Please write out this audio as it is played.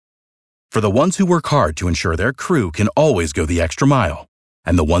For the ones who work hard to ensure their crew can always go the extra mile,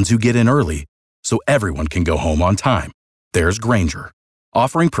 and the ones who get in early so everyone can go home on time, there's Grainger,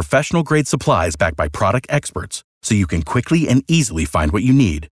 offering professional-grade supplies backed by product experts so you can quickly and easily find what you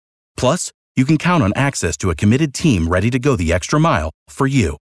need. Plus, you can count on access to a committed team ready to go the extra mile for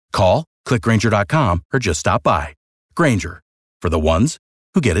you. Call, click Grainger.com, or just stop by. Grainger, for the ones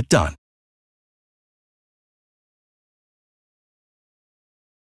who get it done.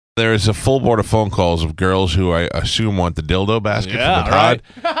 There's a full board of phone calls of girls who I assume want the dildo basket from the Todd.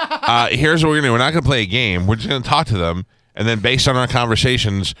 Right. Here's what we're going to do. We're not going to play a game. We're just going to talk to them, and then based on our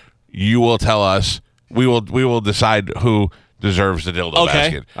conversations, you will tell us. We will decide who deserves the dildo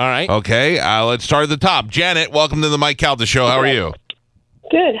basket. All right. Okay. Let's start at the top. Janet, welcome to the Mike Calta Show. How are you?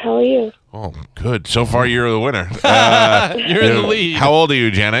 Good. How are you? Oh, good. So far, you're the winner. You're in the lead. How old are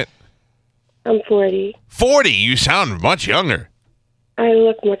you, Janet? I'm 40. 40? You sound much younger. I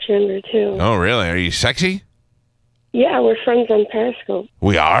look much younger, too. Oh, really? Are you sexy? Yeah, we're friends on Periscope.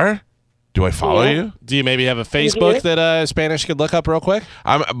 We are? Do I follow you? Do you maybe have a Facebook that Spanish could look up real quick?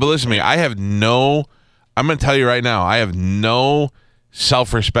 But listen to me. I'm going to tell you right now, I have no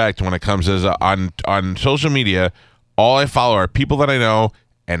self-respect when it comes to on social media. All I follow are people that I know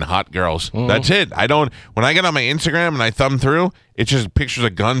and hot girls. Mm-hmm. That's it. When I get on my Instagram and I thumb through, it's just pictures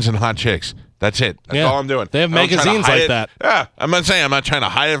of guns and hot chicks. That's it. That's all I'm doing. They have magazines like that. Yeah, I'm not trying to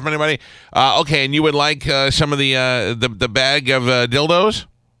hide it from anybody. Okay, and you would like some of the bag of dildos?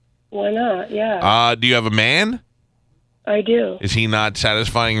 Why not? Yeah. Do you have a man? I do. Is he not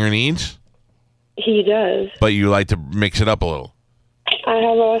satisfying your needs? He does. But you like to mix it up a little. I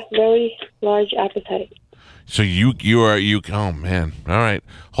have a very large appetite. So you oh man. All right.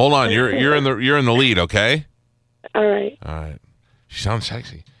 Hold on. You're in the lead, okay? All right. She sounds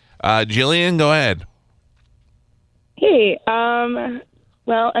sexy. Jillian, go ahead. Hey,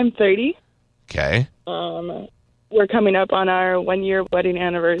 well, I'm 30. Okay. We're coming up on our 1-year wedding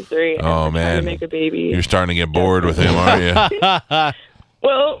anniversary. And oh, we're man. trying to make a baby. You're starting to get bored with him, aren't you?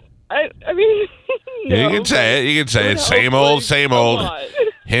 Well, I mean, no, you can say it. You can say it. Same old.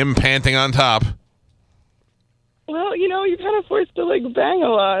 Him panting on top. Well, you're kind of forced to, bang a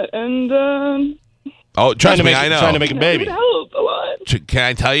lot. And, oh, trust me, I know. Trying to make a baby. It helps a lot. Can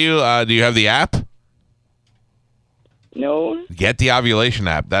I tell you, do you have the app? No. Get the ovulation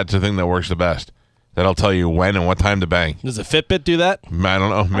app. That's the thing that works the best. That'll tell you when and what time to bang. Does a Fitbit do that? I don't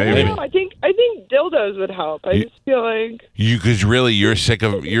know. Maybe. I don't know. I think dildos would help. I just feel like because really you're sick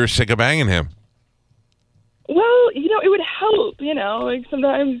of banging him. Well, it would help.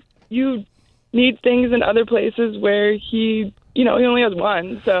 Sometimes you need things in other places where he only has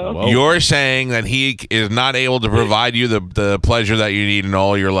one. So Whoa. You're saying that he is not able to provide you the pleasure that you need in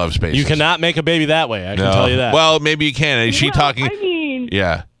all your love spaces. You cannot make a baby that way. I can tell you that. Well, maybe you can. Is she talking? I mean,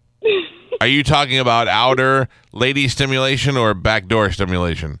 yeah. Are you talking about outer lady stimulation or backdoor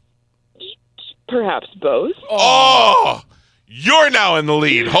stimulation? Perhaps both. Oh, you're now in the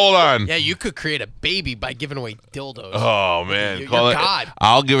lead. Hold on. Yeah, you could create a baby by giving away dildos. Oh, man. You're God.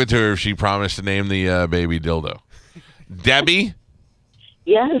 I'll give it to her if she promised to name the baby dildo. Debbie?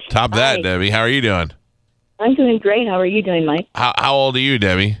 Yes. Top that, Debbie. How are you doing? I'm doing great. How are you doing, Mike? How old are you,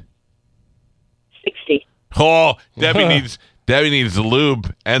 Debbie? 60. Oh, Debbie needs the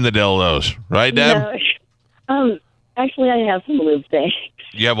lube and the dildos. Right, Deb? No. Actually, I have some lube, thanks.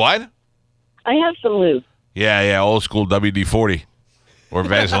 You have what? I have some lube. Yeah, old school WD-40 or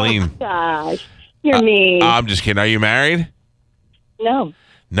Vaseline. Oh, gosh. You're mean. I'm just kidding. Are you married? No.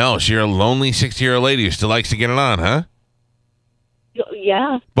 No, so you're a lonely 60-year-old lady who still likes to get it on, huh?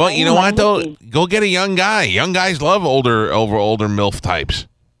 Yeah. But you know what, though? Go get a young guy. Young guys love older MILF types.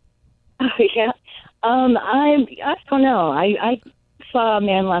 Yeah. I don't know. I saw a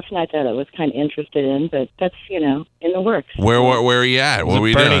man last night that I was kind of interested in, but that's, in the works. Where are you at? What were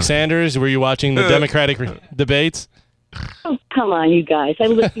you doing? Bernie Sanders? Were you watching the Democratic debates? Oh, come on, you guys. I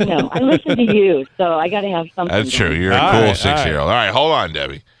listen to you, so I got to have something. That's true. You're a cool 6-year-old. All right, hold on,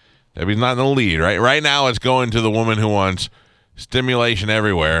 Debbie. Debbie's not in the lead, right? Right now it's going to the woman who wants stimulation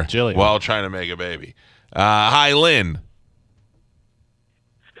everywhere Jillian. While trying to make a baby. Hi, Lynn.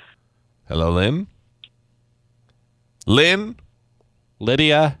 Hello, Lynn? Lynn?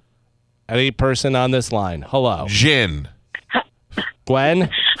 Lydia? Any person on this line? Hello. Jin. Gwen?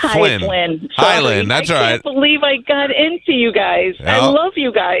 Hi, Flynn. Glenn. Hi, Lynn. That's all right. I can't believe I got into you guys. I love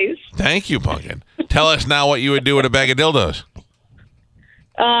you guys. Thank you, Pumpkin. Tell us now what you would do with a bag of dildos.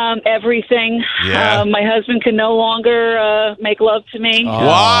 Everything. Yeah. My husband can no longer make love to me.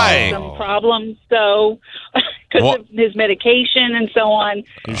 Why? Some problems, so because of his medication and so on.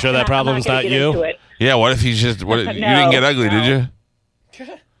 You sure that problem's not you? Yeah, what if he's just... you didn't get ugly, did you?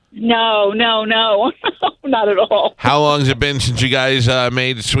 No, not at all. How long has it been since you guys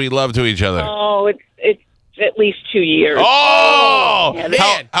made sweet love to each other? Oh, it's at least 2 years. Oh!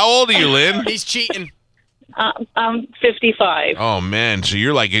 Yeah, How old are you, Lynn? He's cheating. I'm 55. Oh, man. So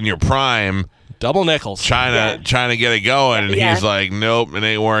you're like in your prime Double nickels. trying to get it going, and Yeah. he's like, nope, it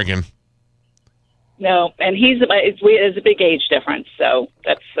ain't working. No, and there's a big age difference, so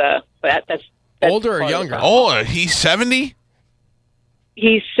that's Older or part of the younger? problem. Oh, he's 70?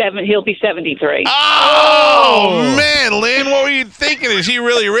 He'll be 73. Oh, man, Lynn, what were you thinking? Is he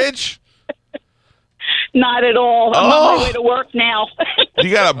really rich? Not at all. I'm on my way to work now.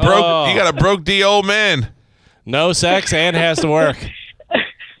 You got a broke D old man. No sex and has to work.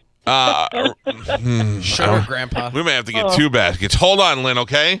 Sure, Grandpa. We may have to get 2 baskets. Hold on, Lynn,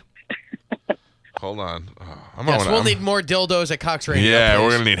 okay? Hold on. Yes, we'll need more dildos at Cox Radio. Yeah, please. we're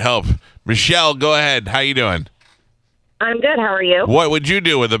going to need help. Michelle, go ahead. How you doing? I'm good. How are you? What would you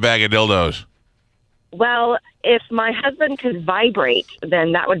do with a bag of dildos? Well, if my husband could vibrate,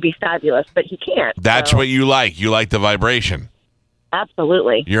 then that would be fabulous, but he can't. That's so- what you like. You like the vibration.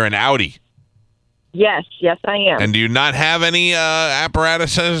 Absolutely. You're an Audi. Yes, I am. And do you not have any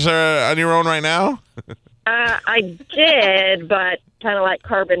apparatuses on your own right now? I did, but kind of like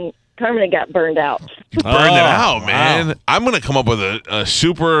carbon got burned out. Burned it out, wow. man. I'm going to come up with a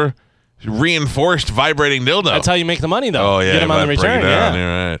super reinforced vibrating dildo. That's how you make the money, though. Oh, yeah. Get them on the break it return. down.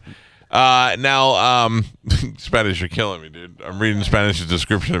 Yeah. Right. Now, Spanish, you're killing me, dude. I'm reading Spanish's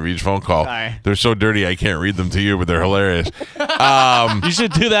description of each phone call. Sorry. They're so dirty I can't read them to you, but they're hilarious. You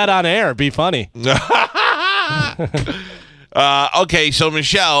should do that on air. Be funny. Okay, so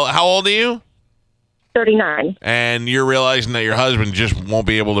Michelle, how old are you? 39. And you're realizing that your husband just won't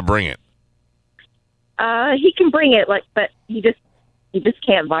be able to bring it. He can bring it, but he just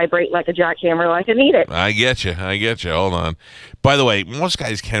can't vibrate like a jackhammer like I need it. I get you. Hold on. By the way, most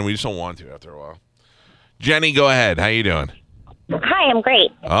guys can. We just don't want to after a while. Jenny, go ahead. How you doing? Hi, I'm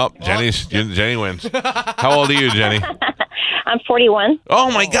great. Oh, Jenny wins. How old are you, Jenny? I'm 41. Oh,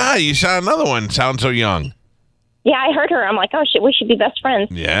 my God. You sound another one. Sound so young. Yeah, I heard her. I'm like, oh, shit, we should be best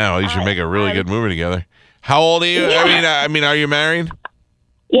friends. Yeah, well, you should make a really good movie together. How old are you? Yeah. I mean, are you married?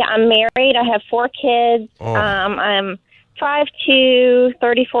 Yeah, I'm married. I have 4 kids. Oh. I'm 5'2",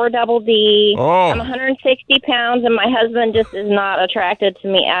 34 double D. Oh. I'm 160 pounds, and my husband just is not attracted to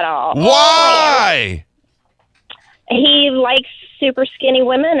me at all. Why? He likes super skinny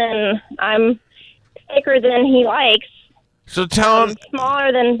women, and I'm thicker than he likes. So tell him.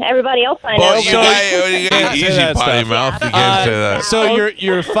 Smaller than everybody else I know. Well, Say easy that potty stuff. mouth. You can't say that. So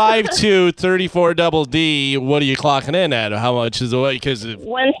you're 5'2", 34 double D. What are you clocking in at? How much is the weight? Because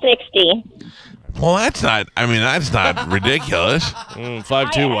 160. Well, that's not ridiculous. 5'2",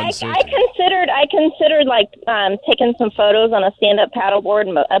 I 160. considered like taking some photos on a stand-up paddleboard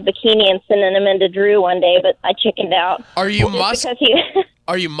and a bikini and sending them into Drew one day, but I chickened out. Are you Because he,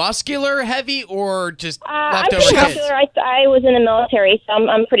 Are you muscular, heavy, or just I'm leftover pretty kids? muscular. I was in the military, so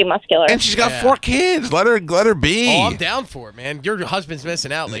I'm pretty muscular. And she's got 4 kids. Let her be. Oh, I'm down for it, man. Your husband's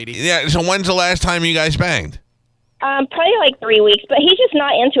missing out, lady. Yeah. So when's the last time you guys banged? Probably like 3 weeks, but he's just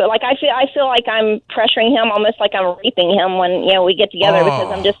not into it. Like I feel like I'm pressuring him, almost like I'm raping him when we get together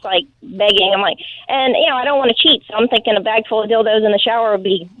because I'm just like begging. I'm like, and I don't want to cheat, so I'm thinking a bag full of dildos in the shower would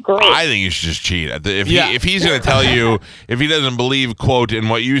be great. I think you should just cheat. If he's going to tell you, if he doesn't believe, quote, in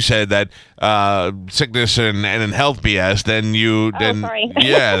what you said, that sickness and in health BS, then sorry.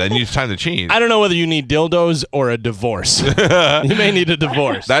 then it's time to cheat. I don't know whether you need dildos or a divorce. You may need a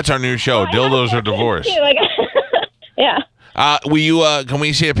divorce. That's our new show, Dildos or Divorce. Yeah. Will you? Can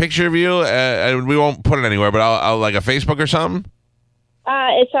we see a picture of you? We won't put it anywhere, but I'll like a Facebook or something.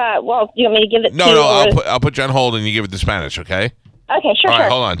 It's well, do you want me to give it? No. I'll put you on hold and you give it to Spanish, okay? Okay, sure. All right, sure.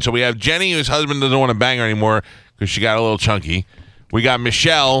 hold on. So we have Jenny, whose husband doesn't want to bang her anymore because she got a little chunky. We got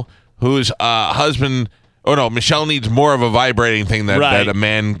Michelle, whose husband. Oh no, Michelle needs more of a vibrating thing that a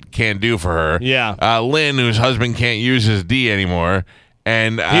man can't do for her. Yeah. Lynn, whose husband can't use his D anymore.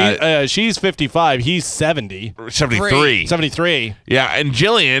 And she's 55. He's 70. 73. 73. Yeah, and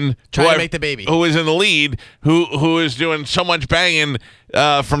Jillian, Trying to make the baby. who is in the lead, who is doing so much banging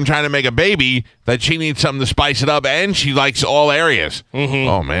from trying to make a baby that she needs something to spice it up, and she likes all areas. Mm-hmm.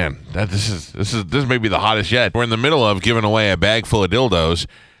 Oh man, this may be the hottest yet. We're in the middle of giving away a bag full of dildos.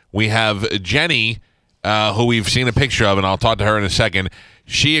 We have Jenny, who we've seen a picture of, and I'll talk to her in a second.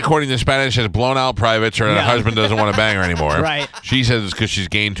 She, according to Spanish, has blown out privates, or her husband doesn't want to bang her anymore. Right. She says it's because she's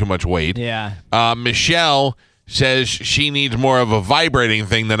gained too much weight. Yeah. Michelle says she needs more of a vibrating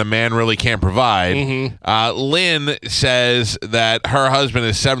thing that a man really can't provide. Mm-hmm. Lynn says that her husband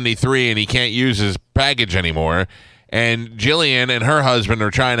is 73 and he can't use his package anymore. And Jillian and her husband are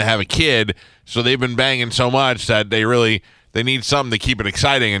trying to have a kid, so they've been banging so much that they need something to keep it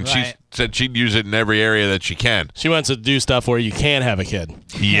exciting. And she said she'd use it in every area that she can. She wants to do stuff where you can have a kid.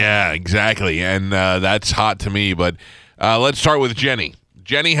 Yeah, exactly. And that's hot to me. But let's start with Jenny.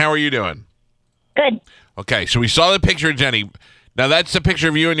 Jenny, how are you doing? Good. Okay, so we saw the picture of Jenny. Now, that's the picture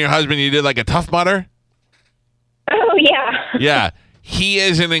of you and your husband. You did like a Tough Mudder? Oh, yeah. Yeah. He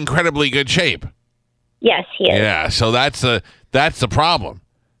is in incredibly good shape. Yes, he is. Yeah, so that's the problem.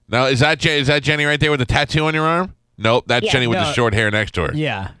 Now, is that Jenny right there with the tattoo on your arm? Nope, that's Jenny with the short hair next to her.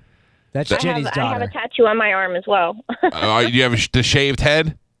 Yeah. That's Jenny's daughter. I have a tattoo on my arm as well. Do you have the shaved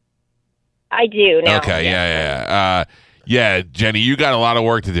head? I do now. Okay, yeah. Yeah, Jenny, you got a lot of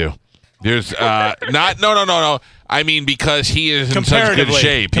work to do. There's no. I mean, because he is in such good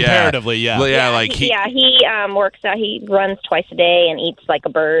shape. Comparatively, yeah. Yeah, like he works out. He runs twice a day and eats like a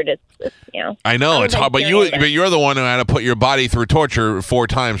bird. It's I know it's hard, but you're the one who had to put your body through torture 4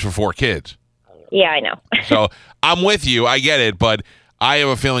 times for 4 kids. Yeah, I know. So I'm with you. I get it, but I have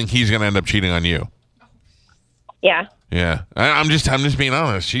a feeling he's going to end up cheating on you. Yeah. Yeah, I'm just being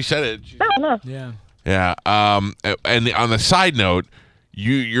honest. She said it. No. Yeah. Yeah. And on the side note,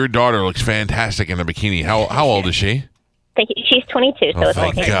 your daughter looks fantastic in a bikini. How old is she? She's 22. So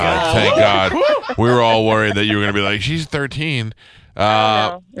Thank God! Thank God! We were all worried that you were going to be like, she's 13.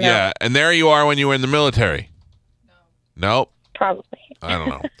 No. Yeah, and there you are when you were in the military. Nope. Probably. I don't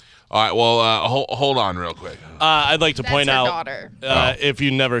know. All right. Well, hold on real quick. I'd like to point her out, daughter. If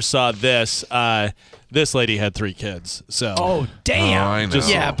you never saw this, this lady had 3 kids. So. Oh, damn. I know.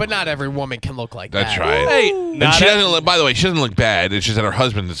 Yeah, but not every woman can look like That's that. right. Hey, And she doesn't look. By the way, she doesn't look bad. It's just that her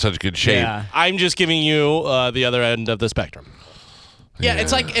husband's in such good shape. Yeah. I'm just giving you the other end of the spectrum. Yeah,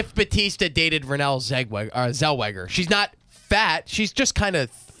 it's like if Batista dated Renelle Zellweger. She's not fat. She's just kind of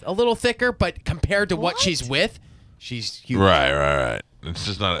a little thicker, but compared to what she's with, she's huge. Right. It's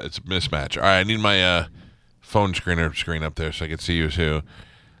just not. It's a mismatch. All right, I need my phone screen up there so I can see who's who.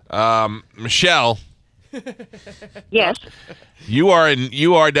 Michelle. Yes. You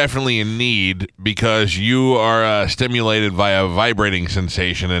are definitely in need because you are stimulated by a vibrating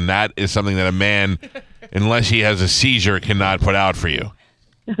sensation, and that is something that a man, unless he has a seizure, cannot put out for you.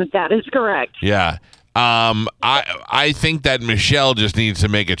 That is correct. Yeah. I think that Michelle just needs to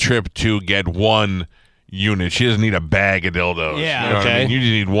make a trip to get 1 unit. She doesn't need a bag of dildos. Yeah. You know what I mean? You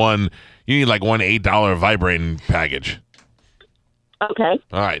just need one. You need like one $8 vibrating package. Okay.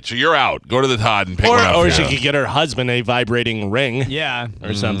 All right, so you're out. Go to the Todd and pick one up. Or she could get her husband a vibrating ring. Yeah.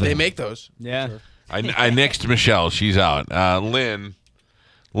 Or something. They make those. Yeah. Sure. I nixed Michelle. She's out. Lynn,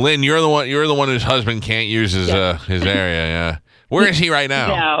 you're the one whose husband can't use his area. Yeah. Where is he right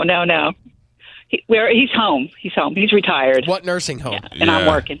now? No. He's home. He's home. He's retired. What nursing home? Yeah, and I'm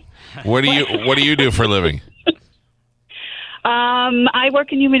working. What do you do for a living? I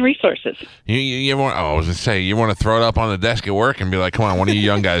work in human resources. You want? I was gonna say you want to throw it up on the desk at work and be like, "Come on, one of you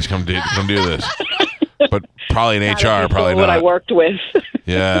young guys come do this." But probably in HR, probably not. What I worked with.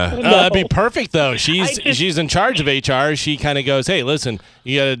 Yeah, that'd be perfect though. She's in charge of HR. She kind of goes, "Hey, listen,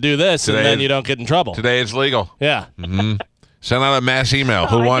 you got to do this, and then you don't get in trouble." Today it's legal. Yeah. Mm-hmm. Send out a mass email.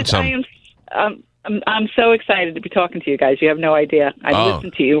 Who wants some? I'm so excited to be talking to you guys. You have no idea. I listen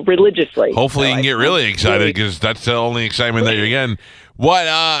to you religiously. Hopefully you can get really excited because that's the only excitement that you're getting. What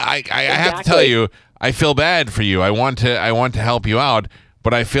I have to tell you, I feel bad for you. I want to help you out,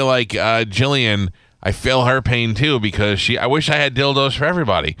 but I feel like Jillian, I feel her pain too because I wish I had dildos for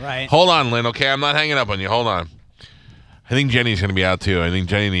everybody. Right. Hold on, Lynn. Okay, I'm not hanging up on you. Hold on. I think Jenny's going to be out too. I think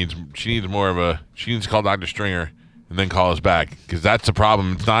Jenny needs to call Dr. Stringer and then call us back because that's the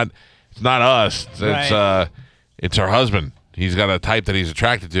problem. It's not us. It's her husband. He's got a type that he's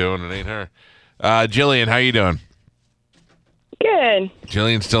attracted to, and it ain't her. Jillian, how you doing? Good.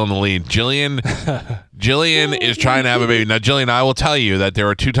 Jillian's still in the lead. Jillian is trying to have a baby. Now, Jillian, I will tell you that there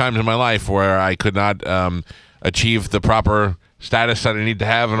were 2 times in my life where I could not achieve the proper status that I need to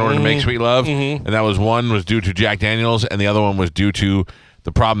have in order to make sweet love, and that was one was due to Jack Daniels, and the other one was due to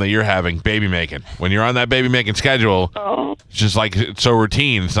the problem that you're having, baby making. When you're on that baby making schedule, it's just like it's so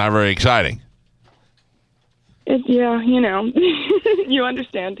routine. It's not very exciting. Yeah, you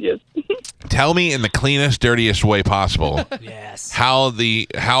understand, yes. Tell me in the cleanest, dirtiest way possible. Yes. How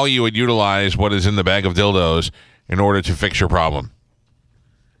you would utilize what is in the bag of dildos in order to fix your problem.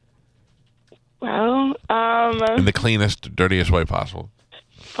 Well, in the cleanest, dirtiest way possible.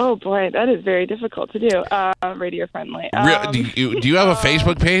 Oh boy, that is very difficult to do. Radio friendly. Do you have a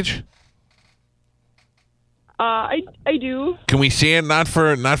Facebook page? I do. Can we see it? Not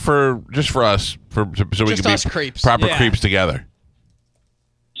for just for us, so we Just can us be creeps. proper creeps together.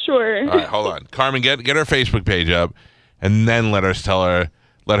 Sure. All right, hold on. Carmen, get her Facebook page up, and then let her tell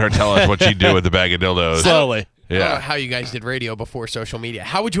us what she'd do with the bag of dildos. Slowly. I don't know how you guys did radio before social media.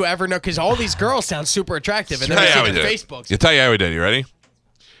 How would you ever know? Because all these girls sound super attractive, and then Tell they you see how their we did it. Facebooks. I'll tell you how we did it. You ready?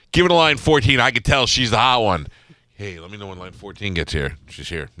 Give it a line 14. I could tell she's the hot one. Hey, let me know when line 14 gets here. She's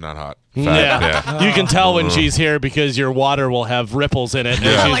here. Not hot. Fat. Yeah. You can tell when she's here because your water will have ripples in it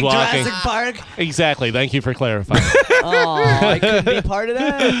as she's walking. Jurassic Park. Exactly. Thank you for clarifying. Oh, I couldn't be part of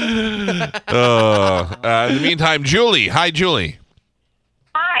that. In the meantime, Julie. Hi, Julie.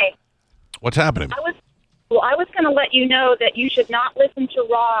 Hi. What's happening? I was going to let you know that you should not listen to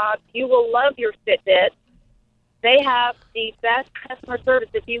Rob. You will love your Fitbit. They have the best customer service.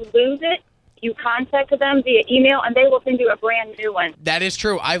 If you lose it, you contact them via email, and they will send you a brand new one. That is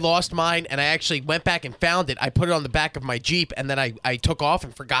true. I lost mine, and I actually went back and found it. I put it on the back of my Jeep, and then I took off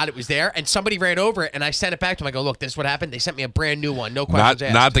and forgot it was there, and somebody ran over it, and I sent it back to them. I go, look, this is what happened. They sent me a brand new one. No questions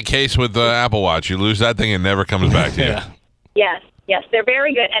asked. Not the case with the Apple Watch. You lose that thing, it never comes back to you. Yes, they're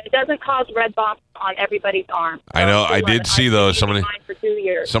very good, and it doesn't cause red bumps on everybody's arm. I know. I did see those. Mine for 2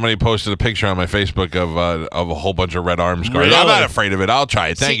 years. Somebody posted a picture on my Facebook of a whole bunch of red arm scars. Really? I'm not afraid of it. I'll try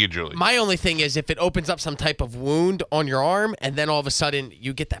it. Thank you, Julie. My only thing is if it opens up some type of wound on your arm, and then all of a sudden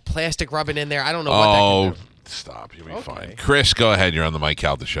you get that plastic rubbing in there. I don't know what that can do. Stop. You'll be fine. Chris, go ahead. You're on the Mike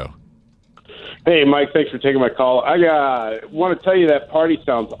Calta show. Hey, Mike. Thanks for taking my call. I want to tell you that party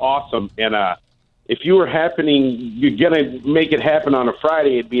sounds awesome, and if you're going to make it happen on a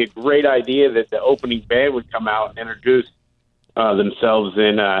Friday, it'd be a great idea that the opening band would come out and introduce themselves,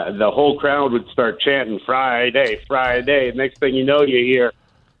 and the whole crowd would start chanting Friday, Friday. Next thing you know, you hear.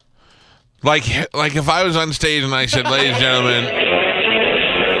 Like if I was on stage and I said, ladies and gentlemen,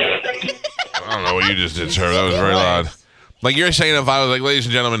 I don't know what you just did, sir. That was very loud. Like you're saying, if I was like, ladies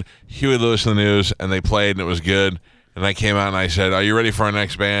and gentlemen, Huey Lewis in the News, and they played and it was good, and I came out and I said, are you ready for our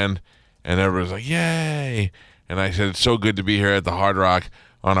next band? And everybody was like, yay. And I said, it's so good to be here at the Hard Rock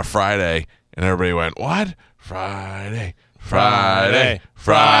on a Friday. And everybody went, what? Friday, Friday,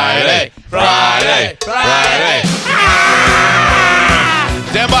 Friday, Friday, Friday.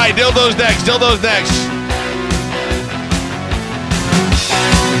 Stand by. Dildos next. Dildos next.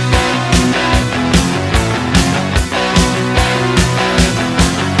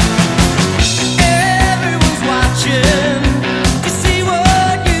 Everyone's watching.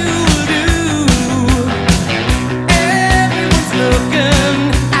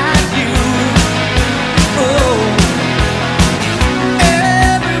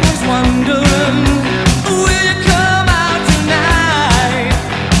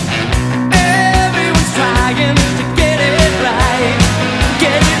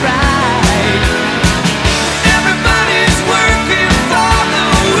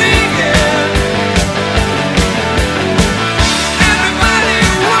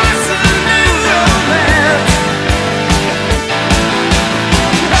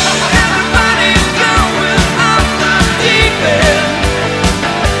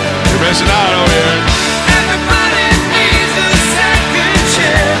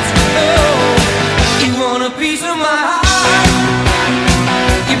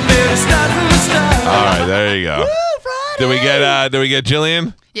 Did we get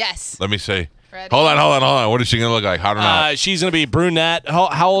Jillian? Yes. Let me see. Hold on. What is she going to look like? Hot or not? She's going to be brunette.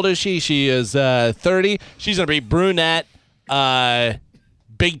 How old is she? She is 30. She's going to be brunette,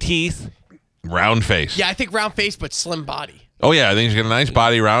 big teeth. Round face. Yeah, I think round face, but slim body. Oh, yeah. I think she's got a nice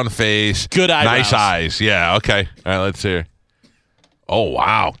body, round face. Good eyebrows. Nice eyes. Yeah, okay. All right, let's see her. Oh,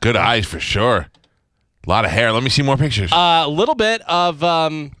 wow. Good eyes for sure. A lot of hair. Let me see more pictures. A little bit of...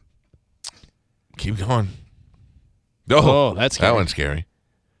 Keep going. Oh, that's scary. That one's scary.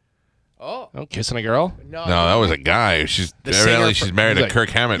 Oh, kissing a girl? No, that was a guy. She's evidently she's married to Kirk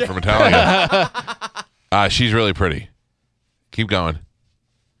Hammett from Metallica. She's really pretty. Keep going.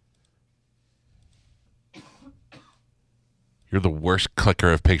 You're the worst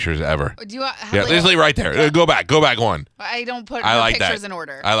clicker of pictures ever. Do you? Let's leave right there. Go back one. I don't put like pictures that. in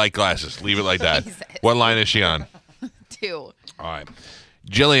order. I like glasses. Leave it like that. What line is she on? 2. All right.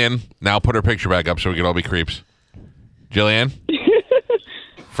 Jillian, now put her picture back up so we can all be creeps. Jillian?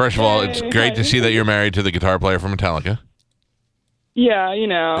 First of all, it's great to see that you're married to the guitar player from Metallica. Yeah, you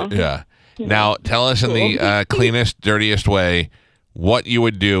know. Yeah. Now, tell us in the cleanest, dirtiest way what you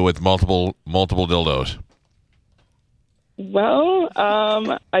would do with multiple dildos. Well,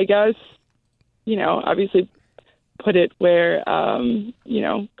 I guess, obviously put it where,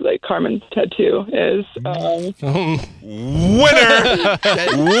 like Carmen's tattoo is. Winner!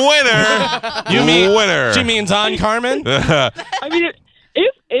 Winner! You mean winner? She means on Carmen? I mean,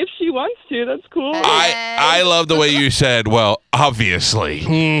 if she wants to, that's cool. I love the way you said, well, obviously,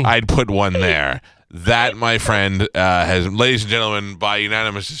 I'd put one there. That, my friend, has, ladies and gentlemen, by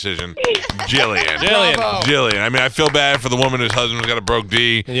unanimous decision, Jillian. Jillian. I mean, I feel bad for the woman whose husband's got a broke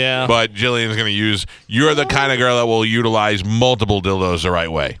D. Yeah. But Jillian's going to use, you're the kind of girl that will utilize multiple dildos the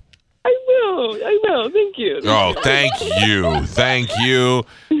right way. I will. Thank you. Oh, thank you. Thank you.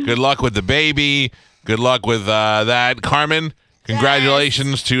 Good luck with the baby. Good luck with that. Carmen,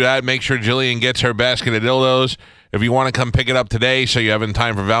 congratulations to that. Make sure Jillian gets her basket of dildos. If you want to come pick it up today so you have in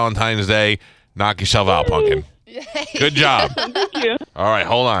time for Valentine's Day, knock yourself out, pumpkin. Good job. Thank you. All right,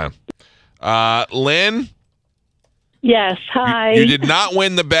 hold on. Lynn? Yes, hi. You did not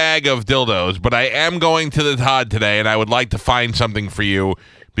win the bag of dildos, but I am going to the Todd today, and I would like to find something for you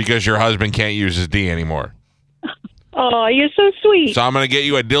because your husband can't use his D anymore. Oh, you're so sweet. So I'm going to get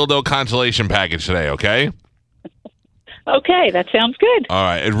you a dildo consolation package today, okay? Okay, that sounds good. All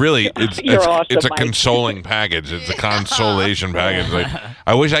right. It's awesome, it's a Mike. consoling package. It's a consolation package. Like,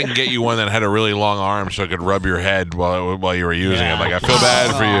 I wish I could get you one that had a really long arm so I could rub your head while you were using it. Like, I feel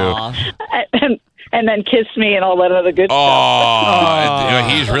bad for you. And then kiss me and all that other good stuff. Oh,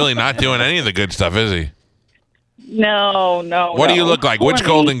 he's really not doing any of the good stuff, is he? No. What do you look like? Which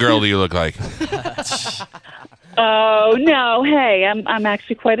golden girl do you look like? Oh, no. Hey, I'm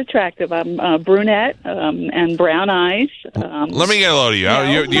actually quite attractive. I'm brunette and brown eyes. Let me get a load of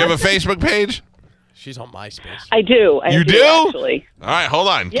you. Do you have a Facebook page? She's on MySpace. I do. You do? Actually. All right, hold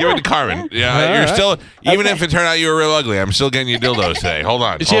on. Give it to Carmen. Yeah, you're still, even if it turned out you were real ugly, I'm still getting you dildos today. Hold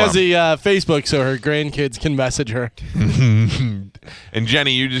on. She has the Facebook so her grandkids can message her. And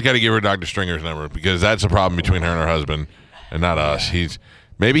Jenny, you just got to give her Dr. Stringer's number because that's a problem between her and her husband and not us.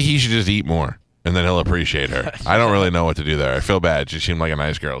 Maybe he should just eat more and then he'll appreciate her. I don't really know what to do there. I feel bad. She seemed like a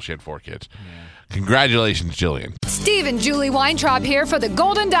nice girl. She had 4 kids. Congratulations, Jillian. Steve and Julie Weintraub here for the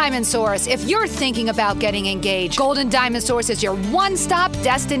Golden Diamond Source. If you're thinking about getting engaged, Golden Diamond Source is your one-stop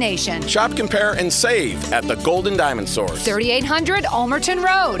destination. Shop, compare, and save at the Golden Diamond Source. 3800 Almerton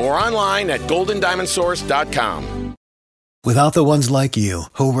Road. Or online at goldendiamondsource.com. Without the ones like you,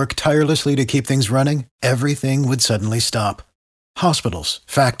 who work tirelessly to keep things running, everything would suddenly stop. Hospitals,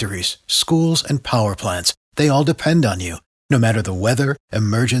 factories, schools, and power plants, they all depend on you. No matter the weather,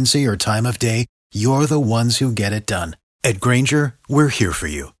 emergency, or time of day, you're the ones who get it done. At Grainger, we're here for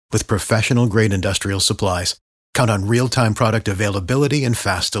you with professional-grade industrial supplies. Count on real-time product availability and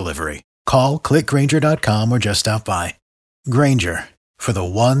fast delivery. Call, click Grainger.com, or just stop by. Grainger, for the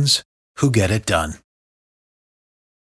ones who get it done.